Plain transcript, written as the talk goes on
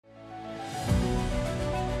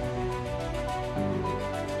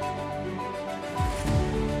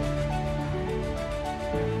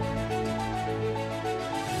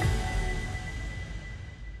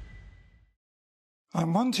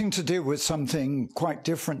I'm wanting to deal with something quite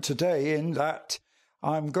different today, in that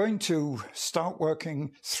I'm going to start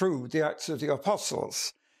working through the Acts of the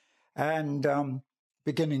Apostles, and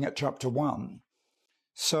beginning at chapter 1.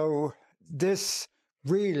 So this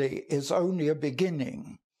really is only a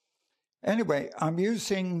beginning. Anyway, I'm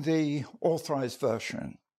using the Authorized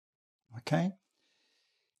Version, okay?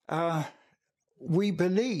 We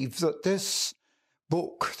believe that this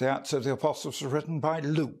book, the Acts of the Apostles, was written by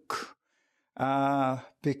Luke,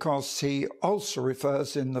 because he also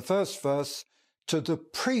refers in the first verse to the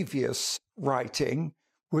previous writing,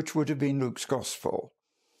 which would have been Luke's Gospel.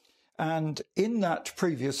 And in that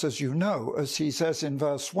previous, as you know, as he says in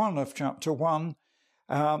verse 1 of chapter 1,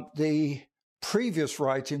 the previous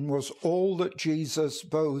writing was all that Jesus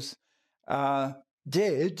both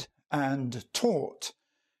did and taught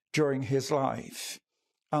during his life,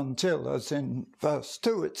 until, as in verse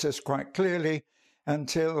 2, it says quite clearly,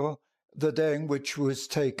 until the day in which he was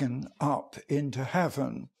taken up into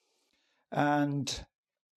heaven. And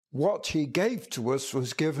what he gave to us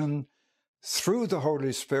was given through the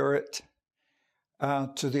Holy Spirit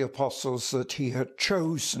to the apostles that he had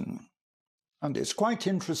chosen. And it's quite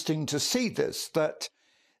interesting to see this, that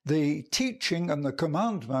the teaching and the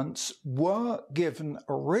commandments were given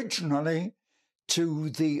originally to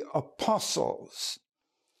the apostles.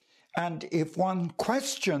 And if one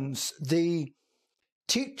questions the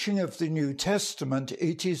teaching of the New Testament,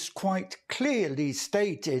 it is quite clearly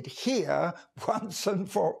stated here, once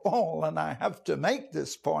and for all, and I have to make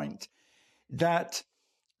this point, that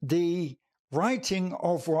the writing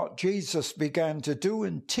of what Jesus began to do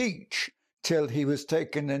and teach till he was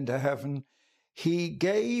taken into heaven, he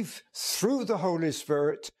gave through the Holy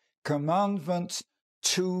Spirit commandments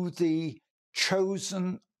to the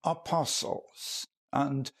chosen apostles.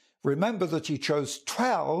 And remember that he chose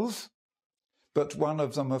 12, but one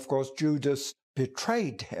of them, of course, Judas,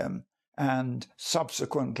 betrayed him and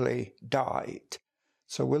subsequently died.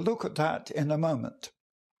 So we'll look at that in a moment.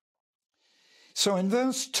 So in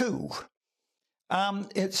verse 2,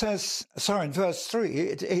 it says, in verse 3,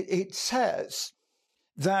 it says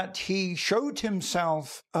that he showed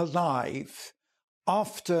himself alive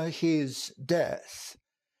after his death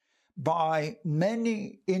by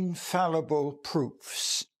many infallible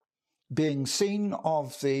proofs, being seen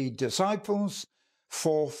of the disciples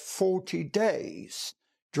for 40 days,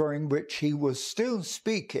 during which he was still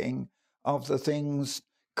speaking of the things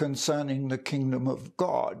concerning the kingdom of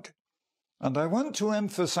God. And I want to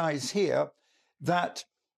emphasize here that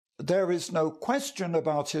there is no question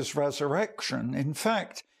about his resurrection. In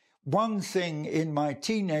fact, one thing in my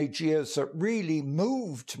teenage years that really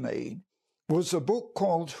moved me was a book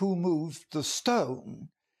called Who Moved the Stone,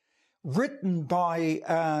 written by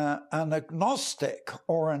an agnostic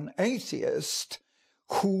or an atheist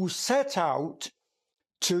who set out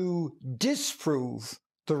to disprove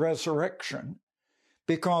the resurrection,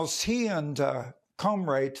 because he and a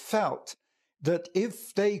comrade felt that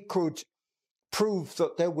if they could prove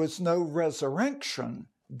that there was no resurrection,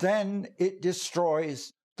 then it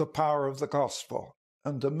destroys the power of the gospel.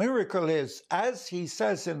 And the miracle is, as he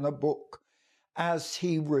says in the book, as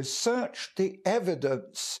he researched the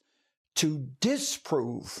evidence to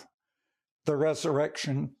disprove the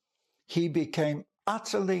resurrection, he became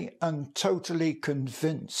utterly and totally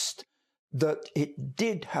convinced that it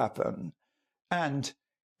did happen, and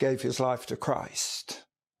gave his life to Christ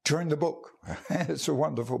during the book. It's a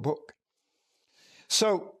wonderful book.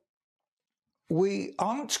 So we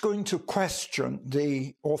aren't going to question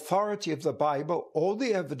the authority of the Bible or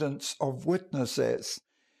the evidence of witnesses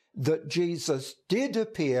that Jesus did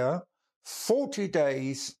appear 40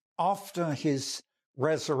 days after his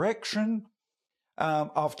resurrection,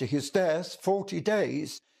 after his death, 40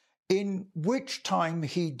 days, in which time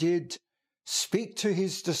he did speak to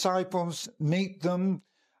his disciples, meet them.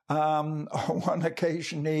 On one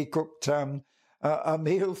occasion he cooked a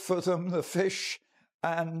meal for them, the fish,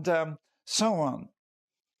 and so on.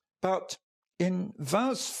 But in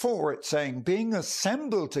verse 4 it's saying, being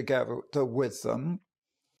assembled together with them,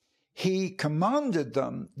 he commanded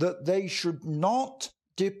them that they should not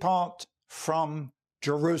depart from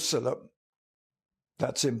Jerusalem.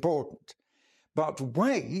 That's important. But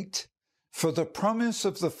wait for the promise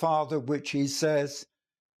of the Father, which he says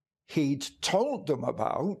he'd told them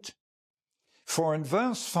about. For in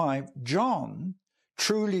verse 5, John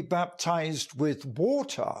truly baptized with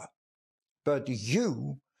water, but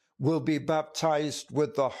you will be baptized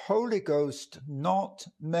with the Holy Ghost not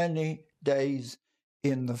many days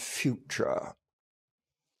in the future.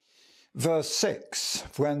 Verse 6,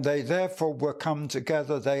 when they therefore were come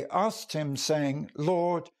together, they asked him, saying,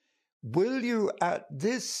 Lord, will you at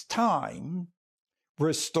this time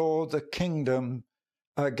restore the kingdom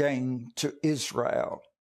again to Israel.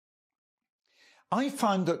 I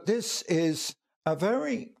find that this is a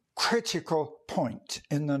very critical point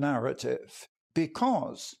in the narrative,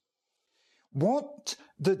 because what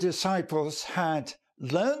the disciples had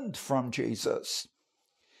learned from Jesus,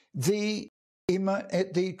 the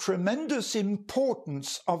tremendous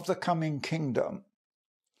importance of the coming kingdom.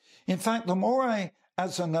 In fact, the more I,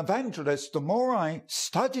 as an evangelist, the more I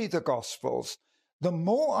study the Gospels, the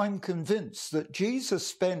more I'm convinced that Jesus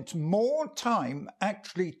spent more time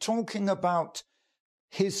actually talking about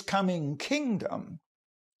his coming kingdom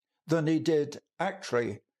than he did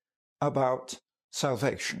actually about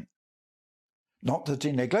salvation. Not that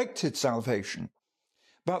he neglected salvation,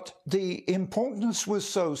 but the importance was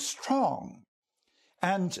so strong,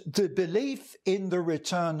 and the belief in the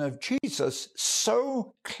return of Jesus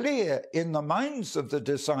so clear in the minds of the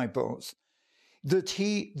disciples that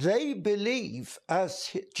they believe,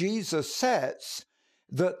 as Jesus says,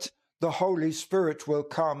 that the Holy Spirit will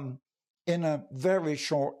come in a very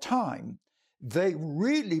short time. They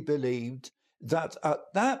really believed that at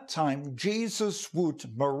that time Jesus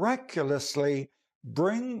would miraculously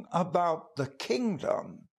bring about the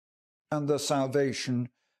kingdom and the salvation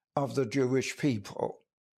of the Jewish people.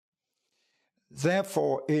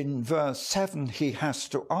 Therefore, in verse 7, he has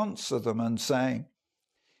to answer them and say,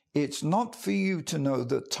 "It's not for you to know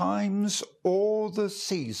the times or the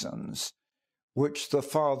seasons which the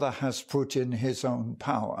Father has put in his own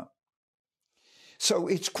power." So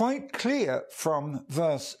it's quite clear from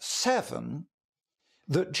verse 7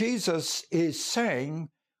 that Jesus is saying,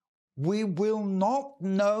 we will not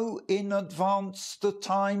know in advance the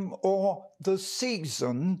time or the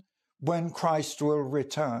season when Christ will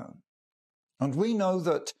return. And we know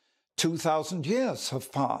that 2,000 years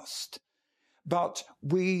have passed, but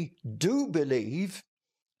we do believe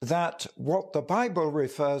that what the Bible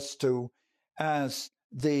refers to as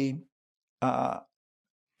the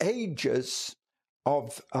ages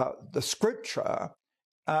of the Scripture,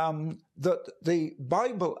 that the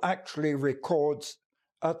Bible actually records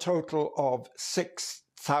a total of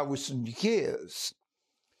 6,000 years.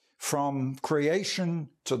 From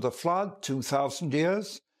creation to the flood, 2,000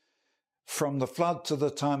 years. From the flood to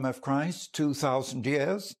the time of Christ, 2,000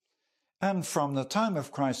 years. And from the time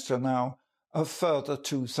of Christ to now, a further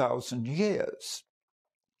 2,000 years.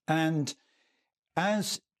 And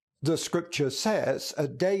as the Scripture says, a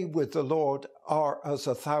day with the Lord are as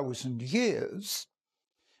 1,000 years.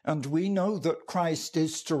 And we know that Christ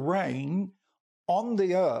is to reign on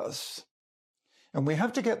the earth. And we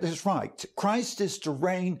have to get this right. Christ is to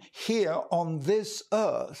reign here on this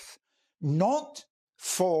earth, not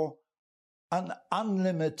for an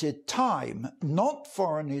unlimited time, not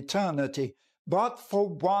for an eternity, but for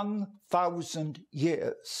 1,000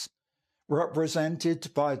 years,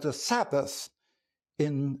 represented by the Sabbath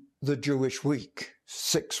in the Jewish week,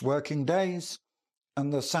 6 working days,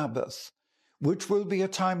 and the Sabbath, which will be a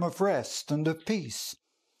time of rest and of peace.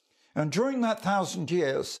 And during that 1,000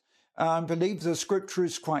 years, I believe the Scripture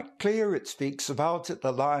is quite clear. It speaks about it.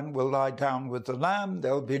 The lion will lie down with the lamb.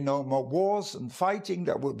 There will be no more wars and fighting.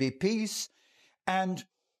 There will be peace. And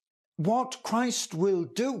what Christ will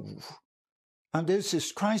do, and this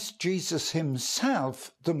is Christ Jesus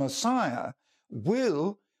himself, the Messiah,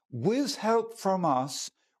 will, with help from us,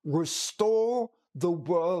 restore the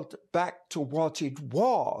world back to what it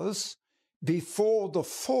was before the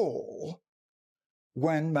fall,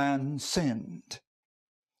 when man sinned.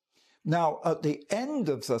 Now, at the end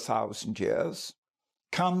of the 1,000 years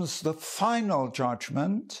comes the final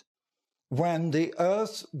judgment, when the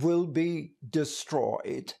earth will be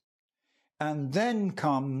destroyed. And then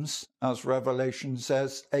comes, as Revelation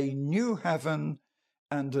says, a new heaven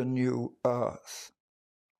and a new earth.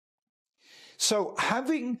 So,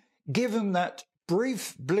 having given that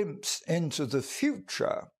brief glimpse into the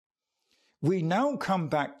future, we now come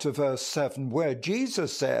back to verse 7, where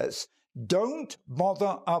Jesus says, don't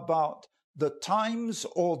bother about the times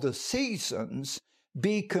or the seasons,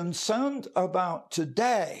 be concerned about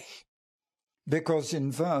today. Because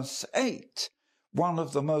in verse 8, one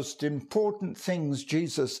of the most important things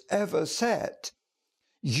Jesus ever said,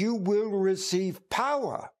 you will receive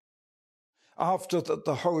power after that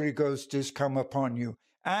the Holy Ghost is come upon you,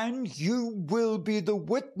 and you will be the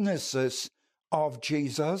witnesses of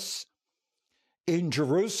Jesus in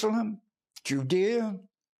Jerusalem, Judea,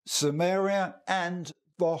 Samaria, and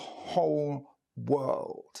the whole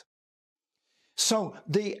world. So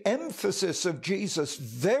the emphasis of Jesus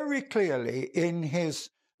very clearly in his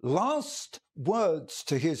last words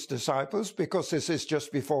to his disciples, because this is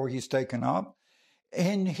just before he's taken up,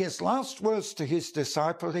 in his last words to his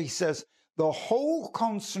disciples, he says, the whole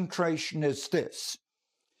concentration is this: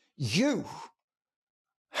 you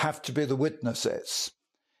have to be the witnesses,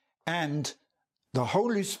 and the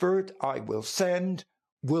Holy Spirit I will send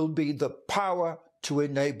will be the power to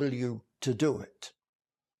enable you to do it.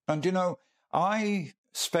 And you know, I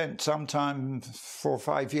spent some time 4 or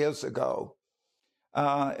 5 years ago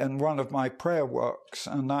in one of my prayer works,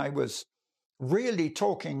 and I was really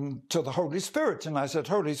talking to the Holy Spirit, and I said,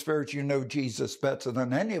 Holy Spirit, you know Jesus better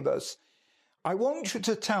than any of us. I want you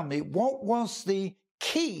to tell me, what was the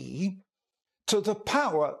key to the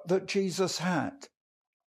power that Jesus had?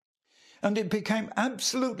 And it became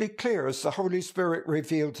absolutely clear, as the Holy Spirit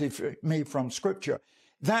revealed to me from Scripture,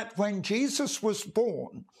 that when Jesus was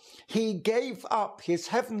born, he gave up his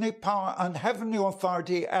heavenly power and heavenly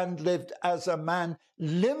authority and lived as a man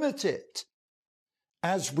limited,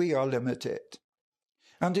 as we are limited.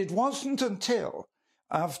 And it wasn't until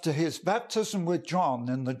after his baptism with John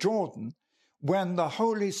in the Jordan, when the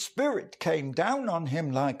Holy Spirit came down on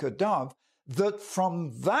him like a dove, that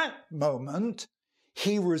from that moment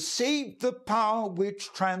he received the power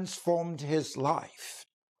which transformed his life.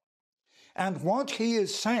 And what he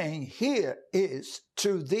is saying here is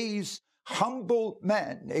to these humble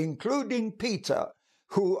men, including Peter,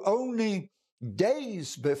 who only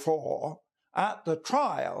days before at the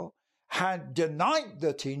trial had denied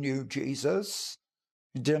that he knew Jesus.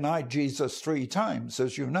 He denied Jesus 3 times,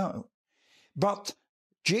 as you know. But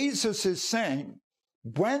Jesus is saying,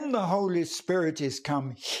 when the Holy Spirit is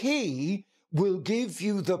come, he will give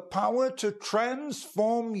you the power to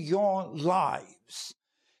transform your lives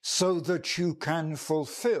so that you can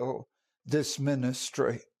fulfill this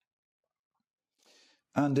ministry.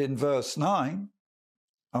 And in verse 9,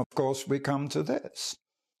 of course, we come to this.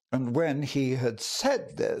 And when he had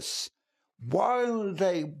said this, while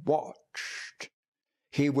they watched,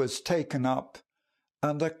 he was taken up,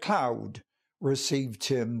 and a cloud received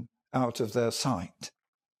him out of their sight.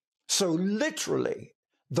 So literally,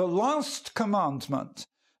 the last commandment,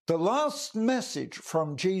 the last message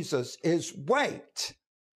from Jesus is wait.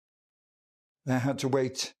 They had to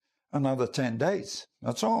wait another 10 days,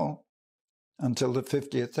 that's all, until the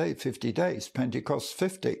 50th day, 50 days, Pentecost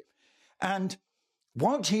 50. And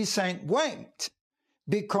what he's saying, wait,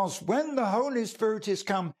 because when the Holy Spirit is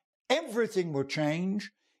come, everything will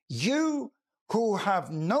change. You who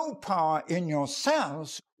have no power in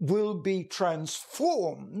yourselves will be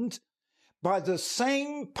transformed by the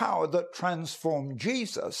same power that transformed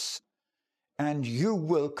Jesus, and you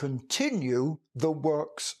will continue the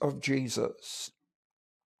works of Jesus.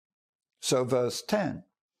 So verse 10,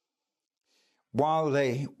 while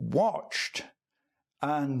they watched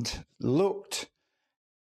and looked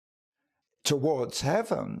towards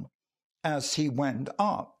heaven as he went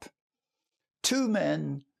up, 2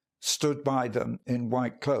 men stood by them in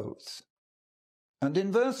white clothes. And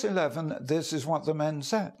in verse 11, this is what the men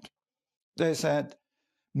said. They said,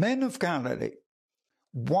 Men of Galilee,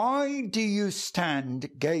 why do you stand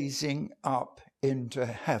gazing up into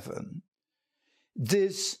heaven?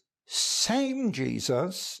 This same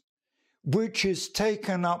Jesus, which is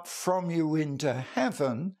taken up from you into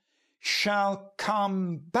heaven, shall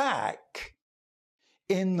come back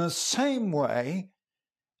in the same way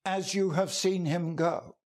as you have seen him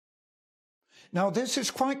go. Now, this is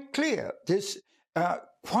quite clear. This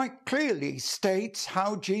quite clearly states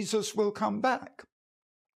how Jesus will come back.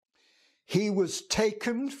 He was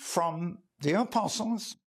taken from the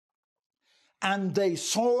apostles, and they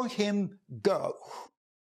saw him go.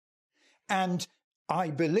 And I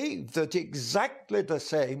believe that exactly the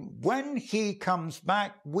same, when he comes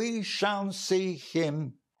back, we shall see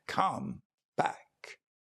him come back.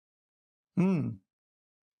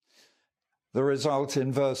 The result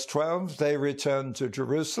in verse 12, they returned to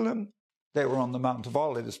Jerusalem. They were on the Mount of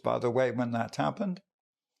Olives, by the way, when that happened.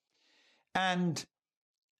 And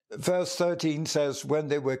verse 13 says, when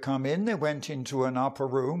they were come in, they went into an upper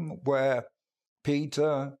room where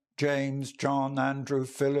Peter, James, John, Andrew,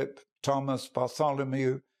 Philip, Thomas,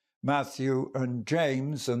 Bartholomew, Matthew, and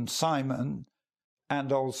James, and Simon,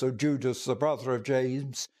 and also Judas, the brother of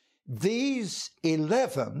James, these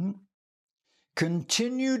 11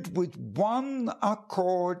 continued with one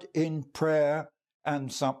accord in prayer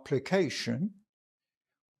and supplication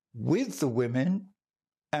with the women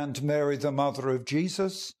and Mary, the mother of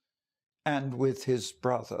Jesus, and with his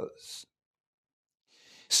brothers.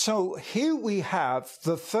 So here we have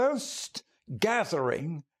the first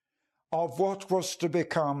gathering of what was to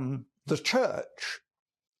become the church.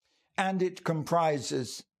 And it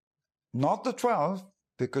comprises not the 12,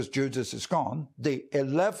 because Judas is gone, the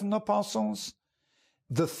 11 apostles,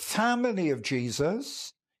 the family of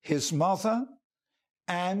Jesus, his mother,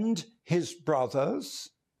 and his brothers.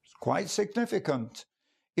 It's quite significant.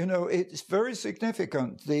 You know, it's very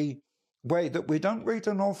significant, the way that we don't read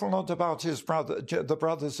an awful lot about the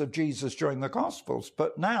brothers of Jesus during the Gospels,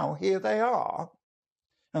 but now here they are.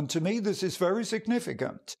 And to me, this is very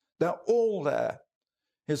significant. They're all there.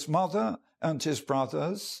 His mother and his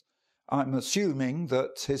brothers. I'm assuming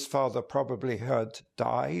that his father probably had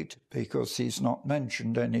died because he's not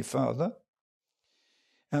mentioned any further.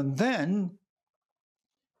 And then,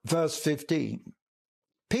 verse 15,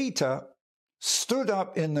 Peter stood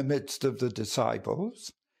up in the midst of the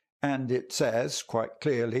disciples, and it says quite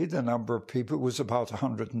clearly the number of people was about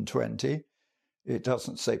 120. It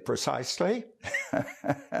doesn't say precisely.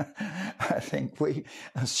 I think we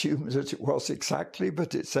assume that it was exactly,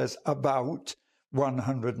 but it says about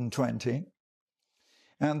 120.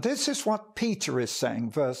 And this is what Peter is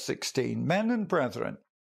saying, verse 16. Men and brethren,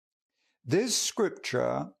 this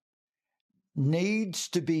scripture needs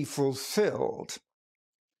to be fulfilled,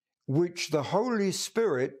 which the Holy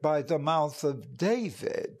Spirit by the mouth of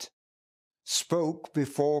David spoke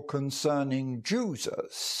before concerning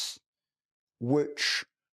Judas, which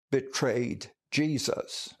betrayed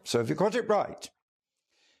Jesus. So have you got it right?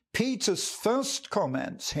 Peter's first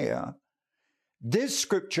comments here, this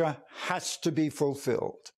scripture has to be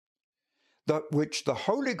fulfilled, that which the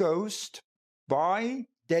Holy Ghost by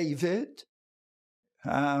David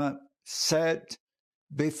said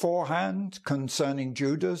beforehand concerning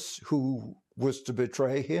Judas, who was to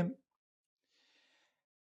betray him.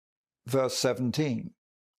 Verse 17,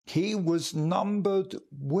 he was numbered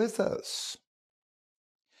with us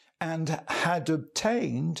and had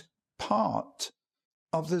obtained part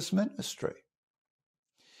of this ministry.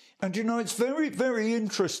 And you know, it's very, very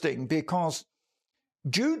interesting because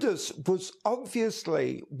Judas was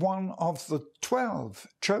obviously one of the 12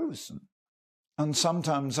 chosen. And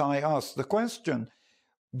sometimes I ask the question,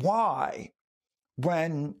 why,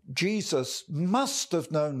 when Jesus must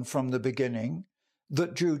have known from the beginning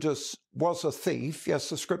that Judas was a thief? Yes,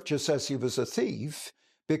 the scripture says he was a thief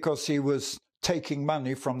because he was taking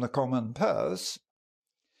money from the common purse.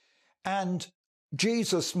 And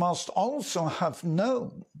Jesus must also have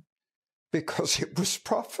known, because it was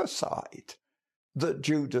prophesied, that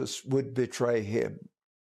Judas would betray him.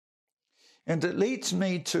 And it leads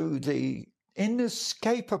me to the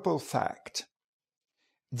inescapable fact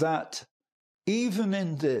that even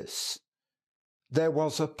in this, there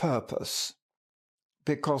was a purpose,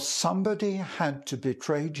 because somebody had to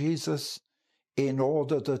betray Jesus in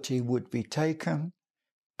order that he would be taken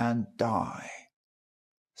and die.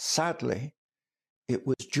 Sadly, it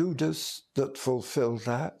was Judas that fulfilled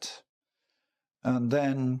that. And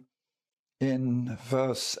then in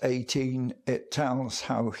verse 18, it tells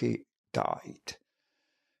how he died.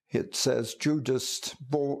 It says, Judas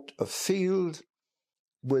bought a field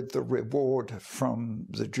with the reward from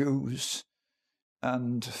the Jews,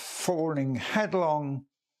 and falling headlong,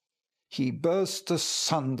 he burst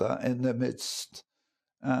asunder in the midst,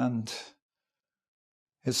 and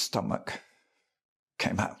his stomach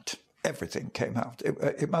came out. Everything came out.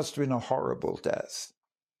 It must have been a horrible death.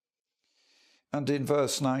 And in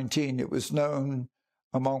verse 19, it was known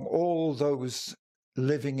among all those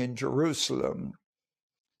living in Jerusalem,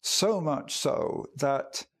 so much so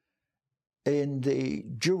that in the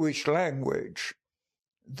Jewish language,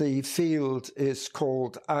 the field is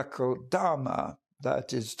called Akeldama,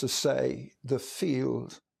 that is to say, the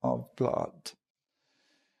field of blood.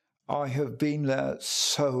 I have been there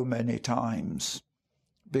so many times,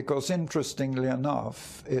 because interestingly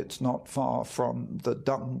enough, it's not far from the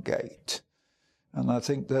dung gate. And I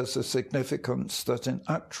think there's a significance that in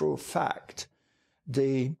actual fact,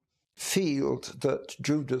 the field that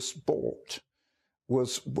Judas bought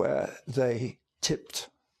was where they tipped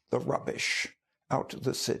the rubbish out of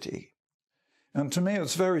the city. And to me,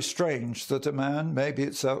 it's very strange that a man, maybe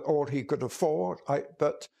it's all he could afford,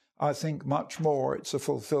 but I think much more it's a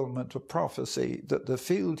fulfillment of prophecy, that the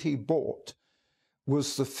field he bought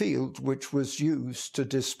was the field which was used to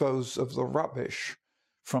dispose of the rubbish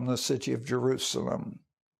from the city of Jerusalem.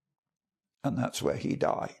 And that's where he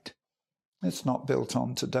died. It's not built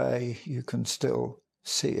on today. You can still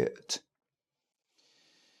see it.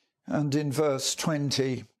 And in verse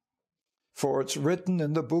 20, for it's written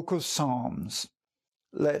in the book of Psalms,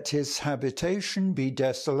 let his habitation be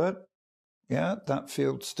desolate. Yeah, that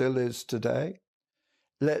field still is today.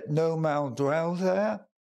 Let no man dwell there.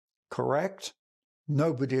 Correct.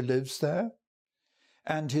 Nobody lives there.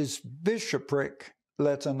 And his bishopric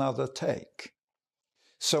let another take.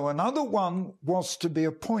 So another one was to be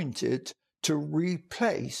appointed to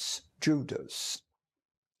replace Judas.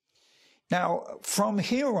 Now, from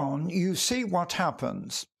here on, you see what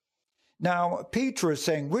happens. Now, Peter is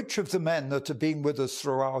saying, which of the men that have been with us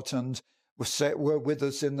throughout and were with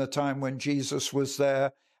us in the time when Jesus was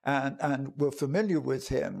there and were familiar with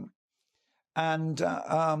him? And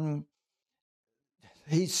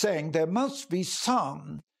he's saying there must be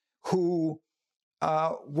some who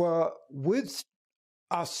were with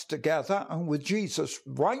us together and with Jesus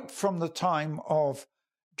right from the time of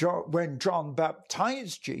when John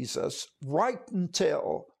baptized Jesus, right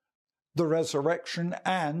until the resurrection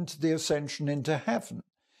and the ascension into heaven.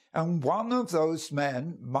 And one of those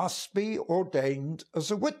men must be ordained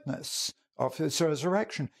as a witness of his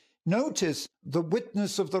resurrection. Notice the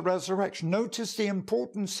witness of the resurrection. Notice the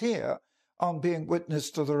importance here on being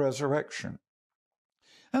witness to the resurrection.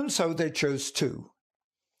 And so they chose two.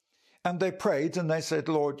 And they prayed and they said,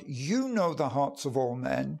 Lord, you know the hearts of all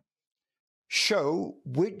men. Show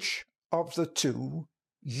which of the two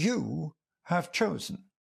you have chosen.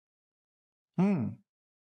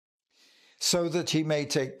 So that he may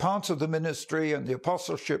take part of the ministry and the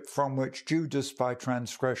apostleship from which Judas by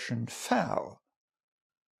transgression fell,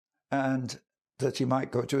 and that he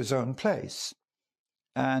might go to his own place.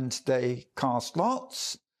 And they cast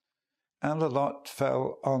lots, and a lot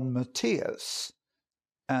fell on Matthias,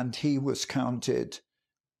 and he was counted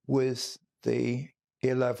with the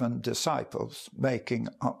 11 disciples, making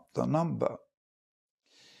up the number.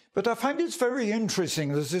 But I find it's very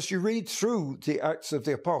interesting that as you read through the Acts of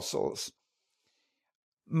the Apostles,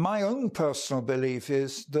 my own personal belief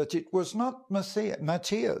is that it was not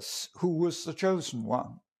Matthias who was the chosen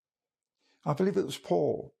one. I believe it was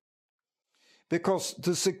Paul. Because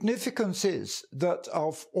the significance is that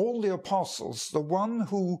of all the apostles, the one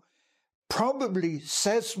who probably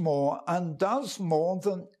says more and does more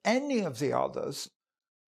than any of the others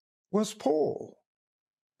was Paul.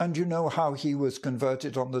 And you know how he was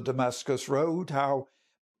converted on the Damascus Road, how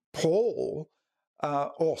Paul,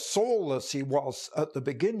 or Saul as he was at the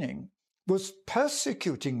beginning, was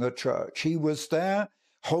persecuting the church. He was there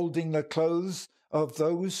holding the clothes of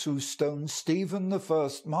those who stoned Stephen, the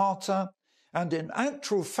first martyr. And in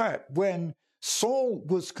actual fact, when Saul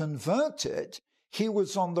was converted, he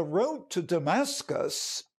was on the road to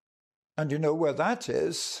Damascus. And you know where that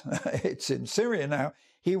is? It's in Syria now.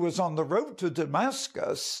 He was on the road to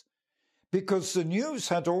Damascus because the news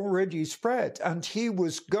had already spread, and he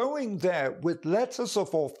was going there with letters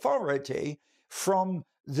of authority from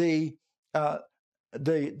the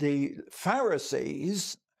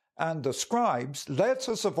Pharisees and the scribes,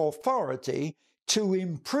 letters of authority to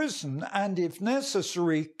imprison and, if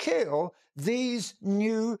necessary, kill these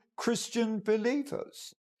new Christian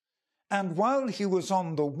believers. And while he was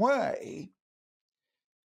on the way,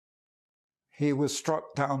 he was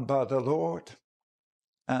struck down by the Lord.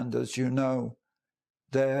 And as you know,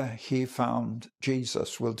 there he found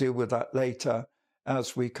Jesus. We'll deal with that later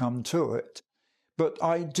as we come to it. But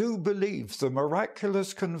I do believe the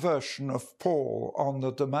miraculous conversion of Paul on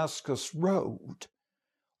the Damascus Road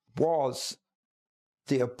was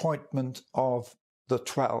the appointment of the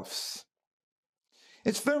 12th.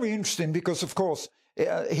 It's very interesting because, of course,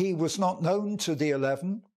 he was not known to the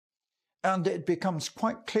 11. And it becomes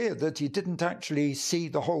quite clear that he didn't actually see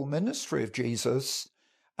the whole ministry of Jesus.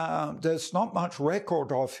 There's not much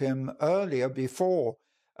record of him earlier before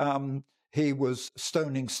he was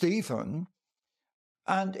stoning Stephen.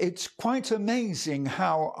 And it's quite amazing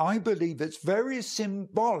how I believe it's very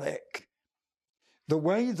symbolic. The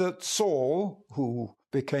way that Saul, who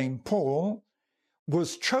became Paul,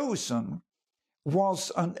 was chosen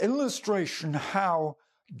was an illustration how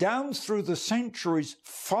down through the centuries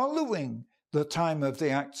following the time of the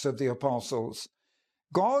Acts of the Apostles,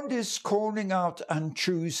 God is calling out and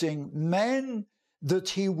choosing men that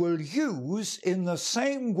he will use in the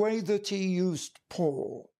same way that he used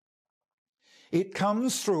Paul. It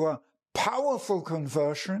comes through a powerful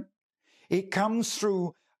conversion. It comes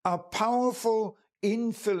through a powerful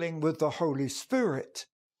infilling with the Holy Spirit.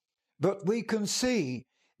 But we can see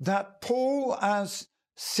that Paul, as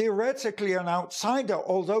theoretically an outsider,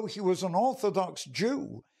 although he was an Orthodox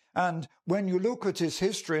Jew, and when you look at his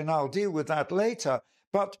history, and I'll deal with that later,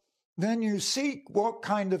 but then you see what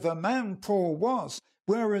kind of a man Paul was,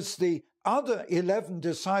 whereas the other 11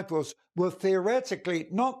 disciples were theoretically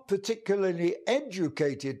not particularly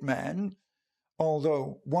educated men,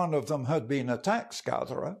 although one of them had been a tax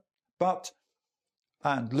gatherer,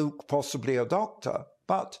 and Luke possibly a doctor,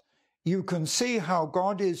 but you can see how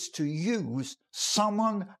God is to use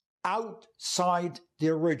someone outside the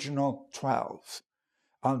original 12.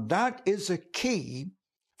 And that is a key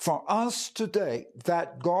for us today,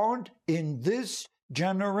 that God in this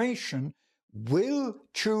generation will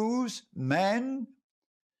choose men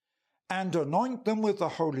and anoint them with the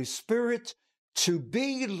Holy Spirit to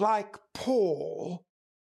be like Paul,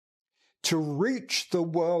 to reach the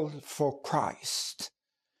world for Christ.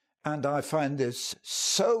 And I find this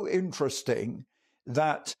so interesting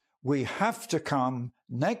that we have to come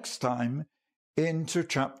next time into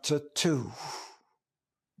chapter 2.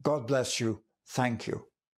 God bless you. Thank you.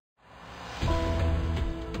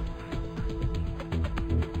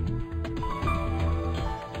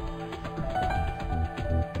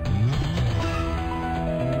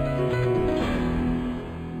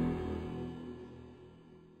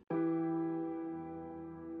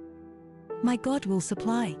 My God will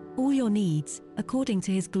supply all your needs according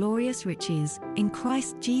to his glorious riches in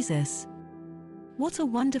Christ Jesus. What a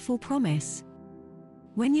wonderful promise!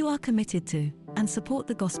 When you are committed to and support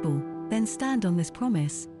the gospel, then stand on this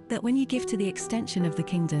promise that when you give to the extension of the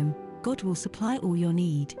kingdom, God will supply all your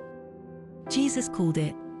need. Jesus called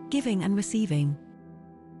it giving and receiving.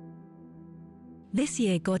 This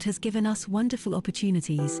year God has given us wonderful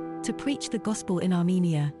opportunities to preach the gospel in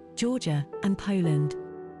Armenia, Georgia, and Poland.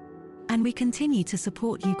 And we continue to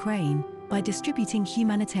support Ukraine by distributing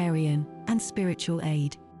humanitarian and spiritual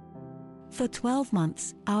aid. For 12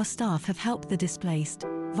 months, our staff have helped the displaced,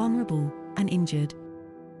 vulnerable, and injured,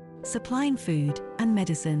 supplying food and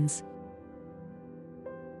medicines.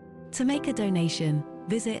 To make a donation,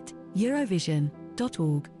 visit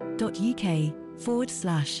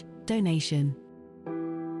eurovision.org.uk/donation.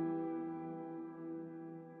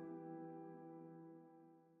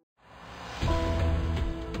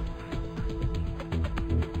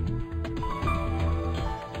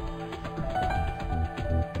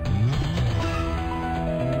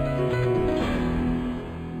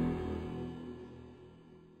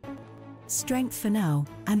 Strength for now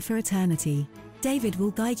and for eternity. David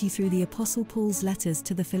will guide you through the Apostle Paul's letters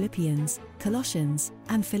to the Philippians, Colossians,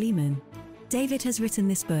 and Philemon. David has written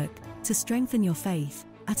this book to strengthen your faith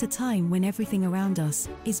at a time when everything around us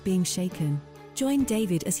is being shaken. Join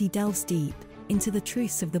David as he delves deep into the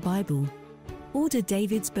truths of the Bible. Order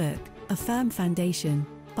David's book, A Firm Foundation,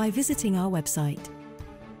 by visiting our website,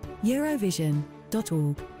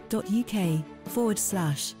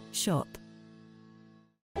 eurovision.org.uk/shop.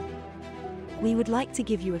 We would like to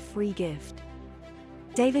give you a free gift.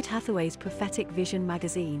 David Hathaway's Prophetic Vision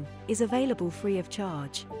magazine is available free of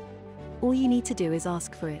charge. All you need to do is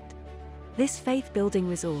ask for it. This faith-building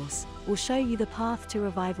resource will show you the path to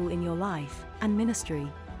revival in your life and ministry.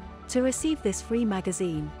 To receive this free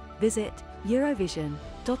magazine, visit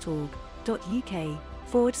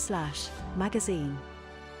eurovision.org.uk/magazine.